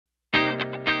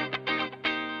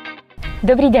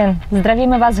Dobrý den,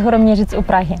 zdravíme vás z Horoměřic u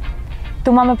Prahy.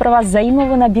 Tu máme pro vás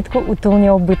zajímavou nabídku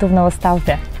útulného bytu v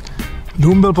novostavbě.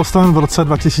 Dům byl postaven v roce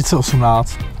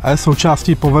 2018 a je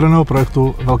součástí povedeného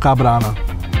projektu Velká Brána.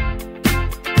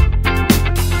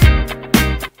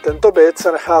 Tento byt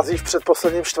se nachází v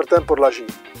předposledním čtvrtém podlaží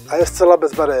a je zcela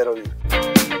bezbariérový.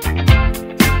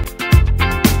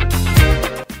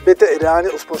 Byt je ideálně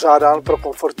uspořádán pro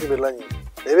komfortní bydlení.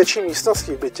 Největší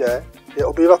místností v bytě je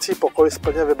obývací pokoj s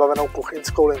plně vybavenou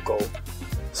kuchyňskou linkou.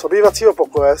 Z obývacího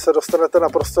pokoje se dostanete na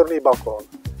prostorný balkon.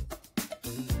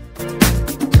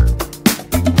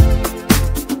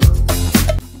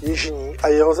 Jižní a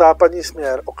jiho-zapadní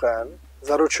směr oken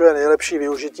zaručuje nejlepší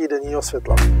využití denního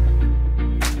světla.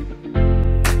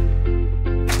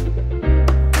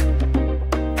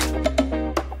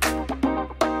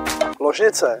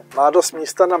 Ložnice má dost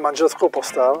místa na manželskou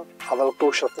postel a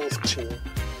velkou šatní skříň.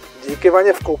 Díky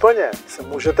vaně v koupelně se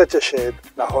můžete těšit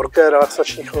na horké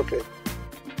relaxační chvilky.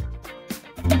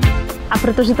 A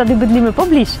protože tady bydlíme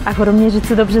poblíž a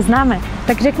Horoměřice dobře známe,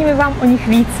 tak řekněme vám o nich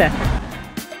více.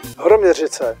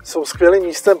 Horoměřice jsou skvělým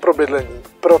místem pro bydlení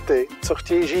pro ty, co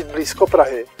chtějí žít blízko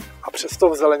Prahy a přesto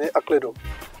v zeleni a klidu.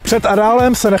 Před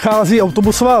areálem se nachází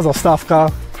autobusová zastávka,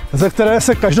 ze které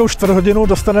se každou čtvrthodinu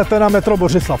dostanete na metro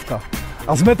Bořislavka.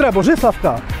 A z metra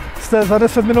Bořislavka jste za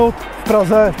 10 minut v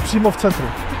Praze přímo v centru.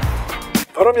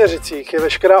 V Horoměřicích je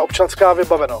veškerá občanská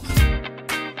vybavenost.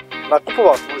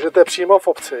 Nakupovat můžete přímo v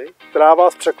obci, která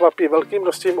vás překvapí velkým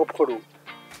množstvím obchodů,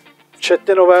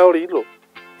 včetně nového Lidlu.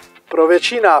 Pro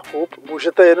větší nákup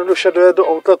můžete jednoduše dojet do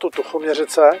outletu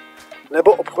Horoměřice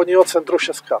nebo obchodního centru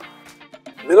Šeska.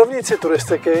 Milovníci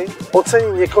turistiky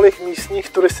ocení několik místních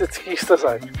turistických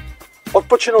stezek.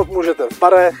 Odpočinout můžete v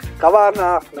barech,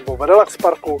 kavárnách nebo v relax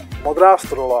parku Modrá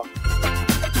stodola.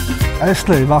 A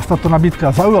jestli vás tato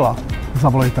nabídka zaujala,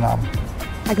 zavolejte nám.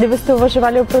 A kdybyste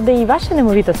uvažovali o prodeji vaší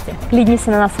nemovitosti, klidně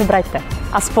se na nás obraťte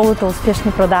a spolu to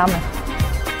úspěšně prodáme.